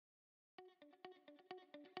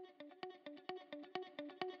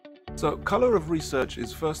So Colour of Research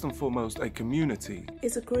is first and foremost a community.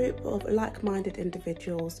 It's a group of like-minded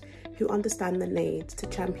individuals who understand the need to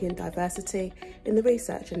champion diversity in the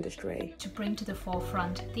research industry. To bring to the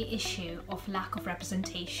forefront the issue of lack of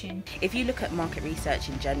representation. If you look at market research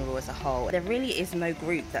in general as a whole, there really is no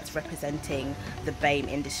group that's representing the BAME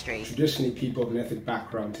industry. Traditionally, people of an ethnic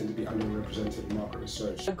background tend to be underrepresented in market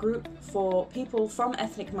research. A group for people from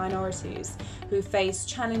ethnic minorities who face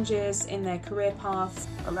challenges in their career paths.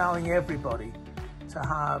 Allowing everybody to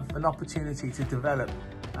have an opportunity to develop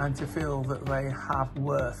and to feel that they have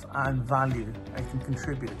worth and value and can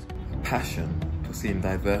contribute. Passion for seeing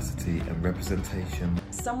diversity and representation.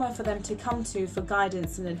 Somewhere for them to come to for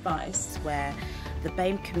guidance and advice. Where the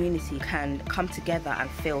BAME community can come together and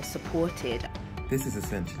feel supported. This is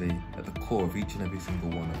essentially at the core of each and every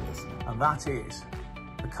single one of us. And that is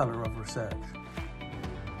the colour of research.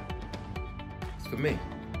 It's for me,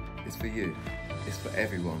 it's for you, it's for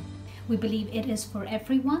everyone. We believe it is for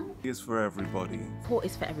everyone. It is for everybody. Support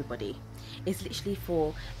is for everybody. It's literally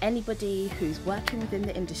for anybody who's working within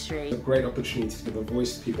the industry. It's a great opportunity to give a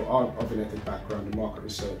voice to people of an ethnic background in market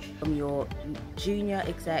research. From your junior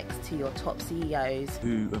execs to your top CEOs.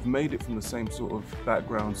 Who have made it from the same sort of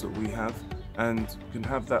backgrounds that we have and can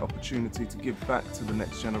have that opportunity to give back to the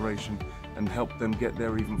next generation and help them get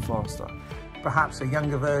there even faster. Perhaps a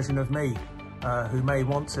younger version of me who may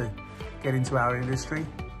want to get into our industry,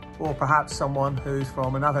 or perhaps someone who's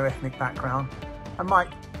from another ethnic background and might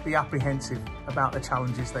be apprehensive about the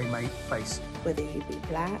challenges they may face. Whether you be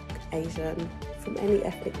black, Asian, from any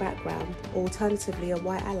ethnic background, or alternatively a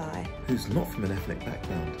white ally. Who's not from an ethnic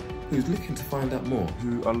background, who's looking to find out more.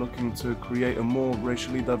 Who are looking to create a more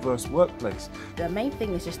racially diverse workplace. The main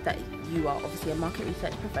thing is just that you are obviously a market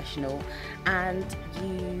research professional and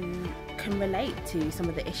you can relate to some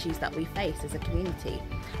of the issues that we face as a community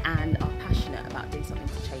and are passionate about doing something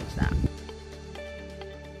to change that.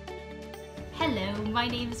 Hello, my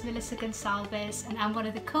name is Melissa Gonsalves and I'm one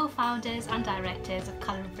of the co-founders and directors of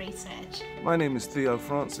Colour of Research. My name is Theo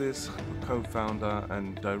Francis, the co-founder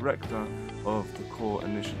and director of the Core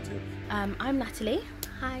Initiative. I'm Natalie.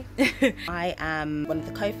 Hi. I am one of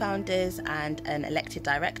the co-founders and an elected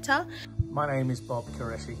director. My name is Bob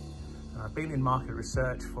Qureshi and I've been in market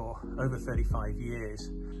research for over 35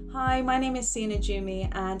 years. Hi, my name is Najumi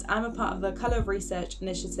and I'm a part of the Colour of Research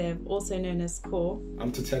initiative, also known as Core.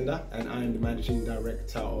 I'm Tatenda and I am the Managing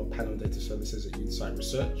Director of Panel Data Services at Youthsight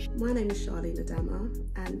Research. My name is Charlene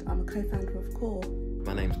Adamah and I'm a co-founder of Core.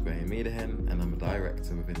 My name's Idehen and I'm a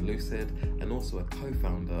director within Lucid and also a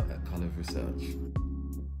co-founder at Colour of Research.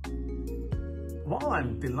 While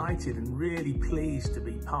I'm delighted and really pleased to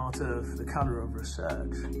be part of the Colour of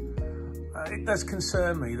Research, it does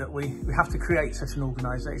concern me that we have to create such an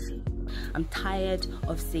organisation. I'm tired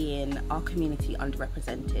of seeing our community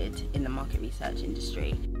underrepresented in the market research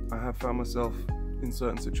industry. I have found myself in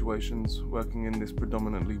certain situations working in this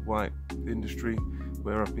predominantly white industry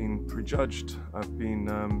where I've been prejudged, I've been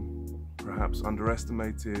perhaps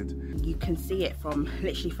underestimated. You can see it from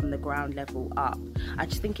literally from the ground level up. I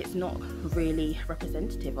just think it's not really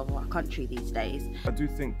representative of our country these days. I do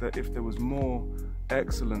think that if there was more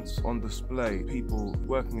excellence on display, people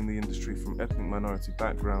working in the industry from ethnic minority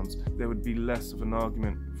backgrounds, there would be less of an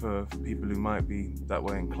argument for people who might be that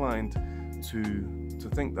way inclined to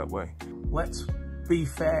think that way. Let's be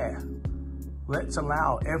fair. Let's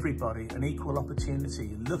allow everybody an equal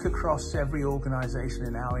opportunity. Look across every organisation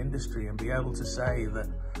in our industry and be able to say that,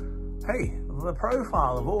 hey, the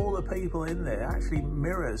profile of all the people in there actually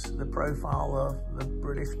mirrors the profile of the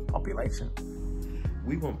British population.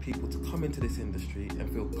 We want people to come into this industry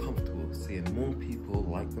and feel comfortable seeing more people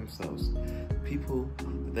like themselves, people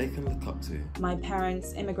that they can look up to. My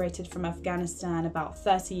parents immigrated from Afghanistan about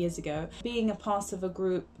 30 years ago. Being a part of a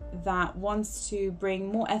group that wants to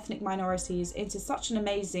bring more ethnic minorities into such an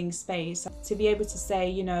amazing space, to be able to say,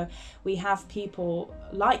 you know, we have people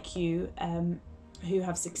like you who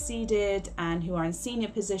have succeeded and who are in senior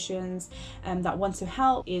positions that want to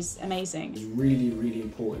help is amazing. It's really, really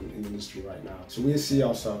important in the industry right now. So we see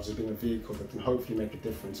ourselves as being a vehicle that can hopefully make a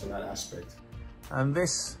difference on that aspect. And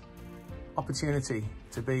this opportunity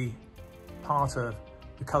to be part of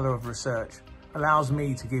the Colour of Research allows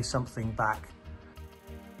me to give something back.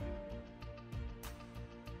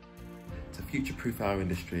 To future-proof our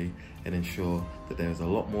industry and ensure that there is a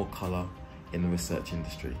lot more colour in the research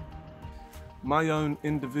industry. My own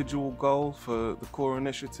individual goal for the Core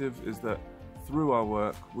Initiative is that through our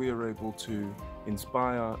work we are able to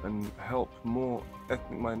inspire and help more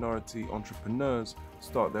ethnic minority entrepreneurs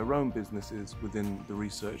start their own businesses within the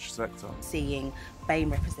research sector. Seeing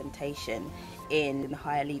BAME representation in the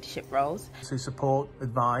higher leadership roles. To support,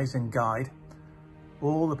 advise and guide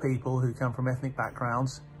all the people who come from ethnic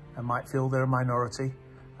backgrounds and might feel they're a minority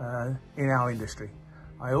in our industry.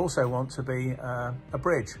 I also want to be a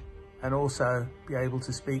bridge and also be able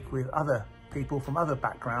to speak with other people from other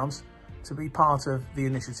backgrounds to be part of the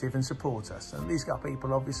initiative and support us. And these are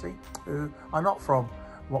people obviously who are not from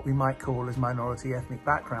what we might call as minority ethnic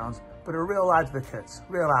backgrounds, but are real advocates,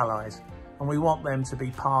 real allies, and we want them to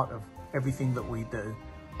be part of everything that we do.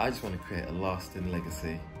 I just want to create a lasting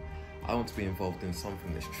legacy. I want to be involved in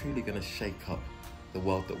something that's truly going to shake up the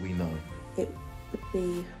world that we know. It would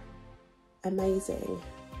be amazing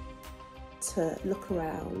to look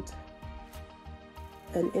around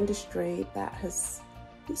an industry that has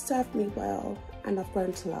served me well and I've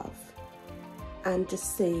grown to love, and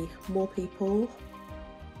just see more people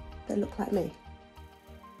that look like me.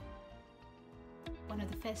 One of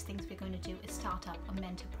the first things we're going to do is start up a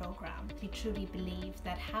mentor program. We truly believe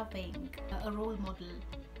that having a role model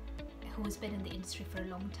who has been in the industry for a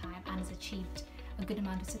long time and has achieved a good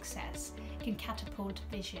amount of success can catapult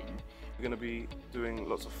vision. We're going to be doing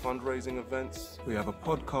lots of fundraising events. We have a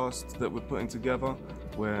podcast that we're putting together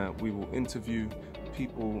where we will interview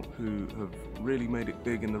people who have really made it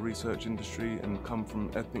big in the research industry and come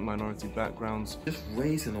from ethnic minority backgrounds. Just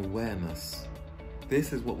raising awareness.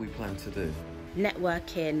 This is what we plan to do.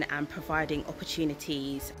 Networking and providing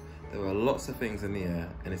opportunities. There are lots of things in the air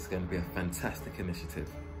and it's going to be a fantastic initiative.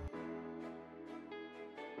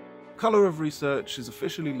 Colour of Research is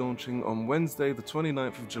officially launching on Wednesday the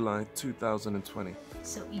 29th of July 2020.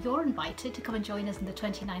 So you're invited to come and join us on the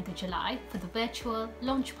 29th of July for the virtual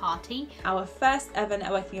launch party. Our first ever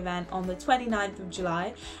networking event on the 29th of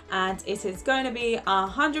July, and it is going to be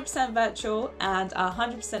 100% virtual and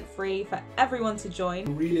 100% free for everyone to join.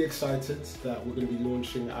 I'm really excited that we're going to be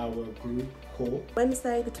launching our group call.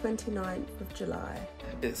 Wednesday the 29th of July.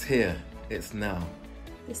 It's here, it's now.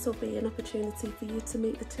 This will be an opportunity for you to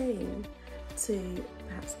meet the team, to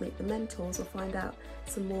perhaps meet the mentors or find out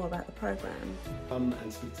some more about the programme. Come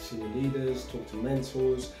and speak to senior leaders, talk to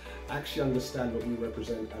mentors, actually understand what we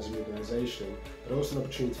represent as an organisation, but also an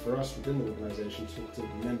opportunity for us within the organisation to talk to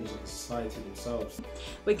members of the society themselves.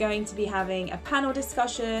 We're going to be having a panel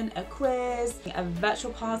discussion, a quiz, a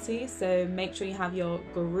virtual party, so make sure you have your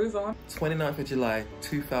groove on. 29th of July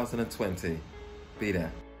 2020. Be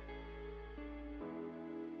there.